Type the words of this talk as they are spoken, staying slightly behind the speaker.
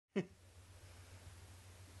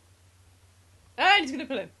he's gonna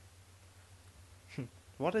pull him.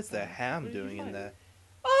 What is their ham doing in there?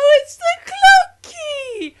 Oh, it's the clock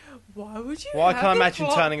key! Why would you Why have can't I the imagine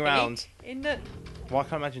clock turning key around? in the... Why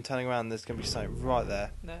can't I imagine turning around? There's going to be something right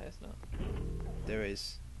there. No, it's not. There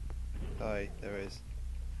is. Oh, there is.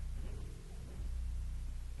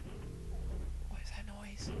 What is that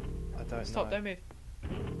noise? I don't Stop, know. don't move.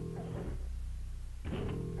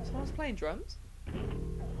 Someone's playing drums?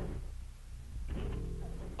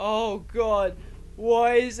 Oh god.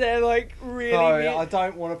 Why is there like really... Chloe, I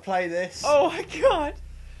don't want to play this. Oh my god.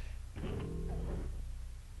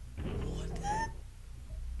 What the...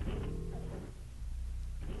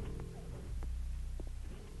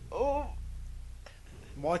 Oh.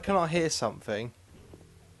 Why can't I hear something?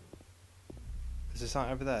 Is there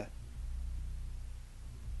something over there?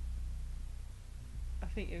 I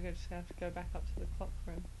think you're just going to have to go back up to the clock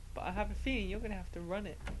room. But I have a feeling you're going to have to run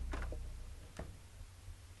it.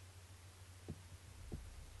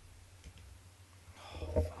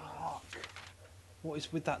 Fuck. What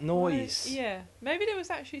is with that noise? Yeah. Maybe there was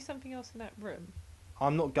actually something else in that room.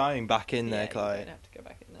 I'm not going back in there, You Chloe. don't have to go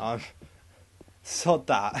back in there. I'm... Sod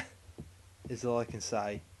that. Is all I can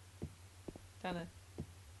say. Dana.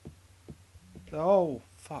 Oh,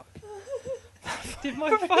 fuck. Did my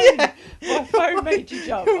phone... Yeah. My phone made you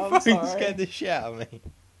jump. Your I'm phone sorry. scared the shit out of me.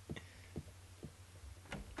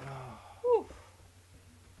 Whew.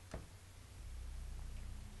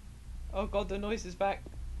 Oh god, the noise is back.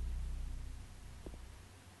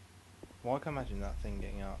 Why can't I imagine that thing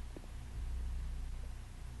getting up?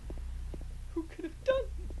 Who could have done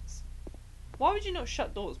this? Why would you not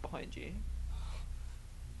shut doors behind you?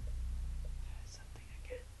 There's something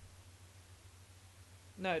again.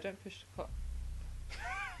 No, don't push the clock.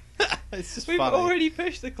 It's just We've funny. already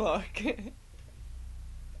pushed the clock.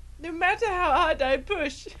 No matter how hard I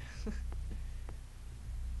push.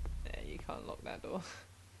 Yeah, you can't lock that door.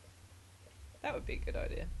 That would be a good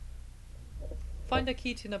idea. Find a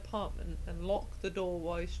key to an apartment and lock the door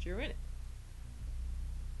whilst you're in it.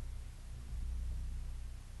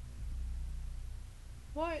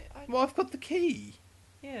 Why? Well, I've got the key.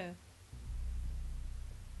 Yeah.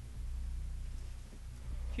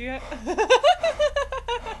 Do you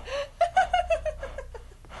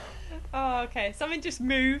Oh, okay. Something just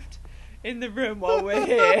moved in the room while we're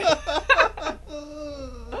here.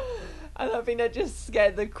 And I think that just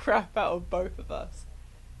scared the crap out of both of us.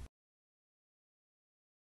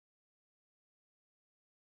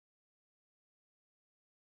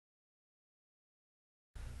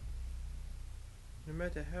 No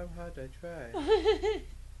matter how hard I try.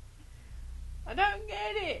 I don't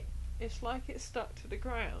get it. It's like it's stuck to the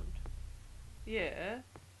ground. Yeah.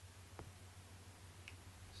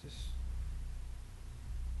 It's just...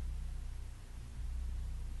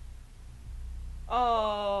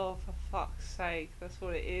 Oh, for fuck's sake. That's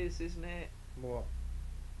what it is, isn't it? What?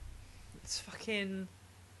 It's fucking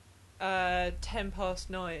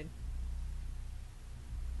 9:10.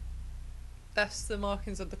 That's the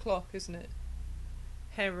markings of the clock, isn't it?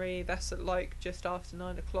 Henry, that's at like just after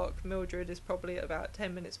 9 o'clock. Mildred is probably at about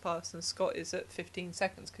 10 minutes past, and Scott is at 15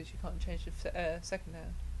 seconds because you can't change the second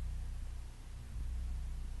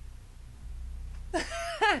hand.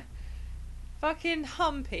 Fucking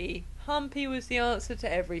Humpy. Humpy was the answer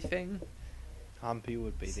to everything. Humpy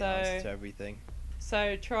would be the answer to everything.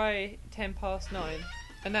 So try 9:10.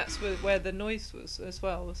 And that's where the noise was as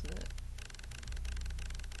well, wasn't it?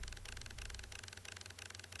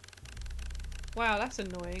 Wow, that's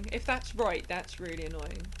annoying. If that's right, that's really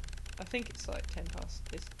annoying. I think it's like 10 past.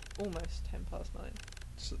 It's almost 9:10.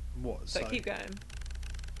 So, what? So keep going.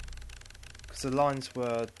 Because the lines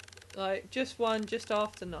were... Like, just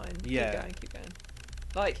after 9. Yeah. Keep going.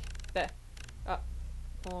 Like, there. Up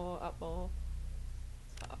more, up more.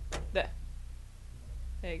 Up. There.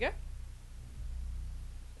 There you go.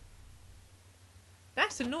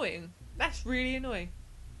 That's annoying. That's really annoying.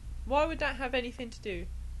 Why would that have anything to do?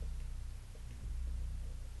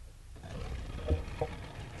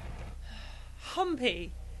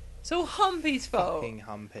 Humpy. It's all Humpy's fault. Fucking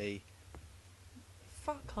Humpy.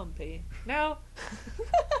 Fuck Humpy. Now...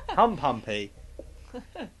 Humpy.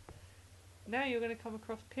 Now you're going to come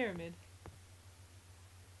across Pyramid.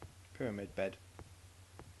 Pyramid bed.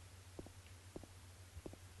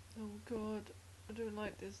 Oh god, I don't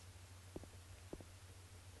like this.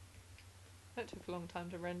 That took a long time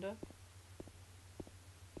to render.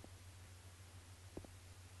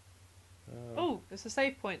 Oh, there's a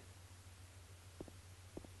save point.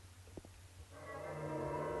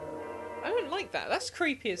 I don't like that. That's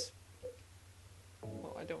creepy as...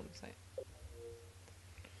 Well, I don't want to say it.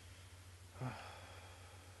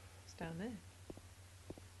 It's down there.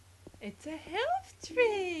 It's a health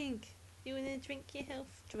drink. You want to drink your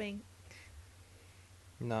health drink?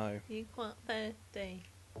 No. You quite thirsty.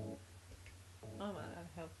 I might have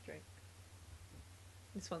a health drink.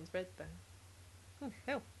 This one's red though. Oh,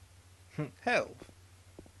 health. Health.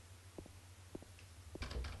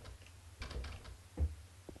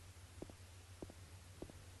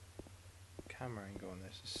 Camera angle on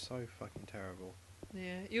this is so fucking terrible.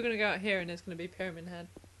 Yeah, you're gonna go out here and there's gonna be Pyramid Head.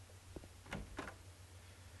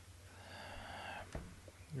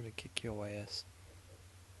 I'm gonna kick your ass.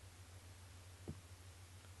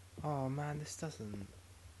 Oh man, this doesn't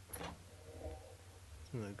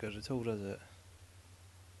look good at all, does it?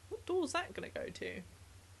 What door's that gonna go to?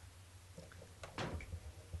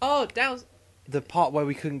 Oh, down. The part where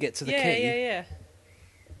we couldn't get to the key? Yeah.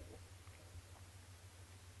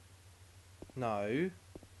 No.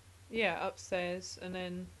 Yeah, upstairs and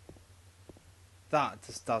then. That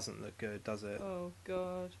just doesn't look good, does it? Oh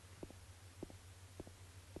god.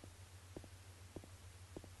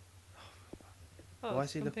 Oh, Why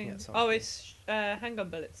is he looking at something? Oh, it's handgun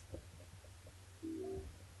bullets.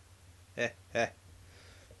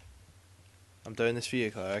 I'm doing this for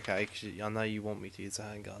you, Chloe, okay? Because I know you want me to use a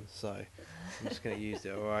handgun, so I'm just going to use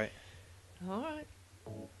it, alright? Alright.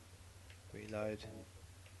 Reload.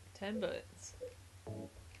 10 bullets.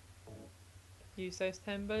 Use those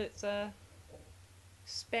 10 bullets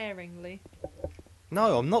sparingly.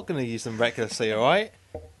 No, I'm not going to use them recklessly, alright?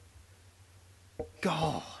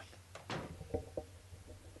 God.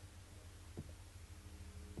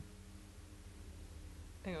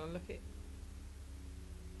 Hang on, look at.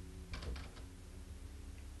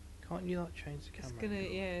 Can't you like change the camera? It's gonna,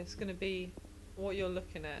 angle? yeah, it's gonna be. What you're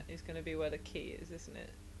looking at is gonna be where the key is, isn't it?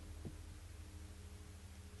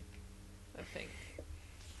 I think.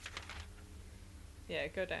 Yeah,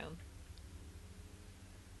 go down.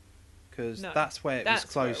 Because No, that's where it was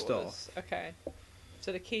That's where it closed was. off. Okay.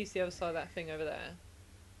 So the key's the other side of that thing over there.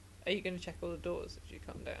 Are you gonna check all the doors as you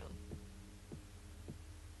come down?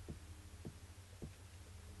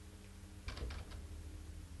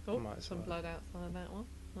 Oh, Might as some well. blood outside that one.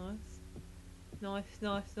 Nice.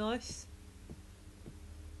 Nice.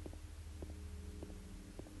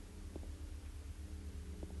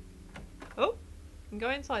 Oh, you can go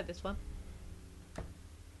inside this one.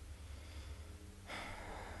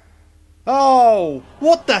 Oh!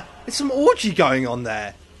 What the? There's some orgy going on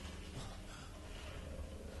there.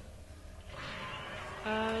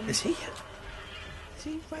 Is he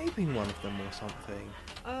raping one of them or something?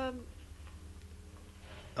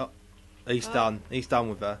 He's done. He's done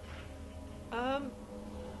with her. I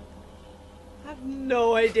have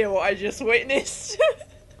no idea what I just witnessed.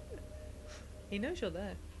 He knows you're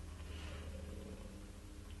there.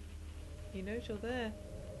 He knows you're there.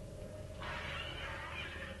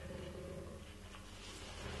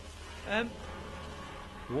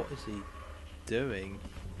 What is he doing?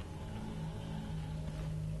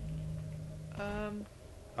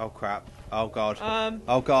 Oh crap. Oh god.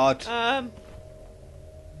 Oh god. I'm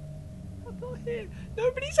not here.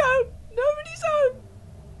 Nobody's home. Nobody's home.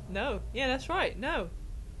 No. Yeah, that's right. No.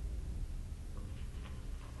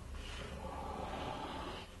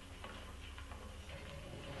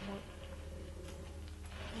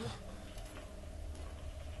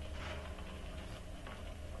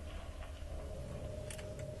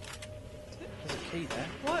 There's a key there.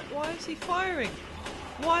 What? Why is he firing?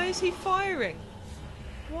 Why is he firing?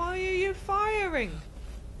 Why are you firing?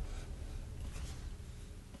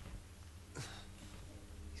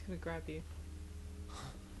 He's gonna grab you.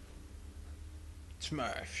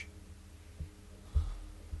 Smash.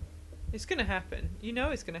 It's gonna happen. You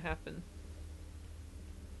know it's gonna happen.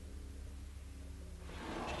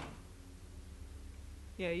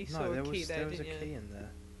 Yeah, you saw No, a key there, there was a didn't you? key in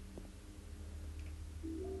there.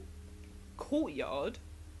 Courtyard?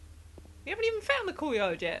 We haven't even found the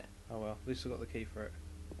courtyard yet. Oh well, at least I got the key for it.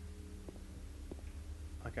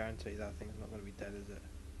 I guarantee that thing's not going to be dead, is it?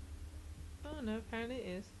 Oh no, apparently it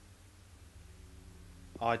is.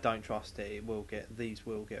 I don't trust it. It will get. These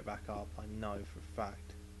will get back up. I know for a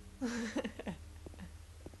fact.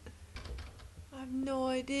 I have no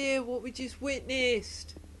idea what we just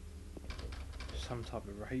witnessed. Some type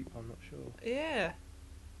of rape. I'm not sure. Yeah.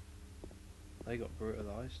 They got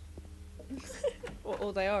brutalised. Well,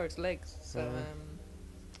 all they are is legs, so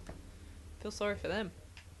Yeah. feel sorry for them.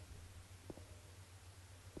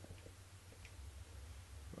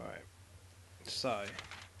 Right. So.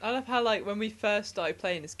 I love how, like, when we first started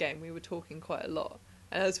playing this game, we were talking quite a lot,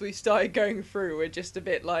 and as we started going through, we're just a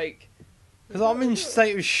bit like. Because I'm in a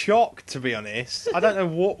state of shock, to be honest. I don't know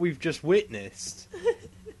what we've just witnessed.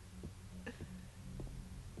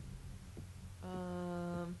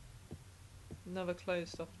 Another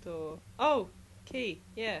closed off door. Oh! Key,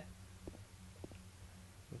 yeah.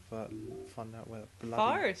 Find out where that bloody...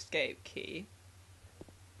 Fire escape key?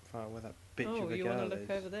 Find out where that bitch Oh, of a you girl want to look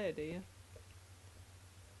is. over there, do you?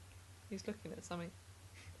 He's looking at something.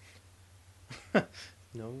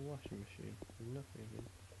 No washing machine. Nothing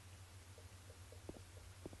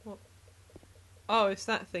in. Oh, it's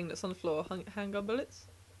that thing that's on the floor. Handgun bullets?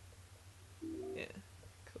 Yeah,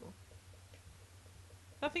 cool.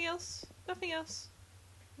 Nothing else? Nothing else?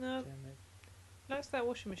 No. Damn it. No, it's that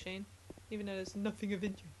washing machine. Even though there's nothing of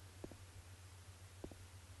interest.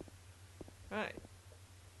 Right.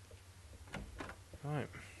 Right.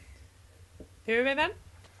 Pyramid Man?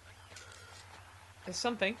 There's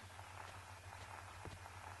something.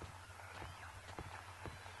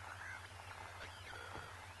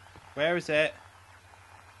 Where is it?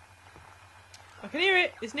 I can hear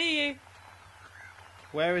it. It's near you.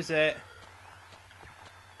 Where is it?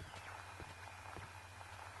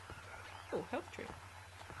 Oh, health tree.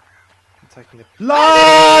 I'm taking the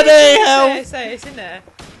bloody hell! It's in there.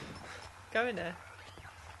 Go in there.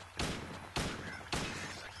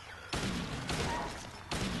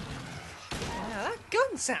 Wow, that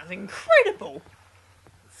gun sounds incredible.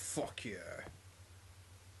 Fuck yeah.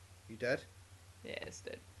 You dead? Yeah, it's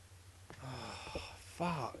dead. Oh,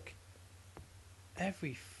 fuck.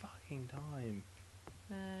 Every fucking time.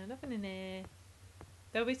 Nothing in there.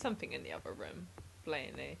 There'll be something in the other room.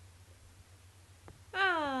 Blatantly.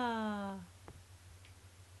 Ah!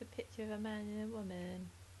 The picture of a man and a woman.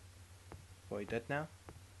 What, you dead now?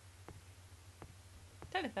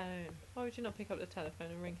 Telephone. Why would you not pick up the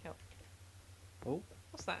telephone and ring help? Oh.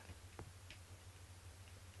 What's that?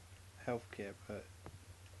 Healthcare, but...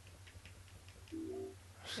 I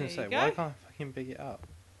was There gonna say, you go. why can't I fucking pick it up?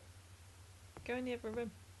 Go in the other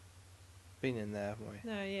room. Been in there, haven't we?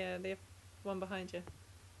 No, yeah, the one behind you.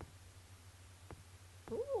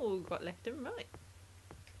 Ooh, got left and right.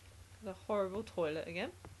 Got a horrible toilet again.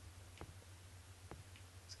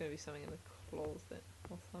 There's going to be something in the closet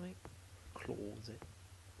or something. Closet.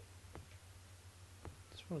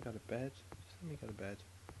 Just want to go to bed. Just let me go to bed.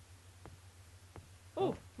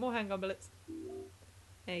 Oh, more handgun bullets.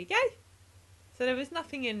 There you go. So there was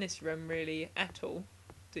nothing in this room really at all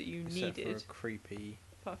that you Except needed. for a creepy...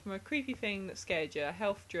 Apart from a creepy thing that scared you, a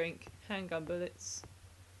health drink, handgun bullets.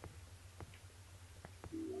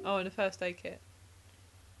 Oh, and a first aid kit.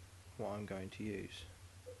 What I'm going to use.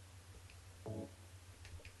 Oh,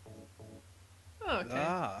 okay.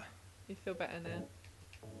 Ah, You feel better now.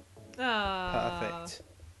 Ah, perfect.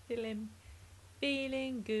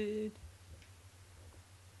 feeling good.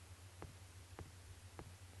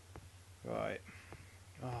 Right.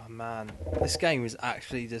 Oh man, this game has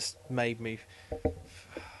actually just made me...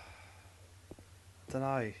 I don't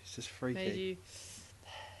know, it's just freaky. Made you.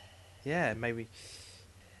 Yeah, maybe...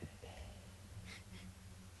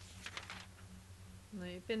 No,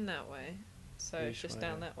 you've been that way, so Which it's just way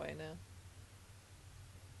down then? that way now.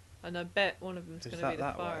 And I bet one of them's Is going to be the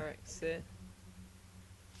that fire way? exit.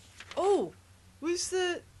 Oh, was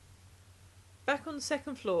the back on the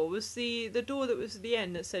second floor? Was the door that was at the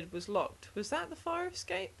end that said was locked? Was that the fire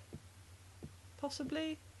escape?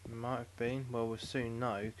 Possibly. Might have been. Well, we'll soon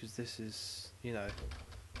know, because this is, you know,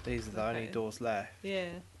 these are the only Okay. doors left. Yeah.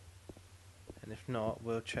 And if not,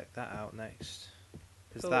 we'll check that out next.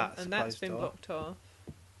 Because Cool. that's And that's closed been off. blocked off.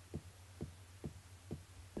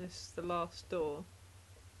 This is the last door,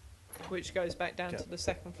 which goes back down Yep. to the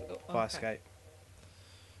second floor. Fire escape.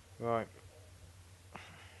 Right.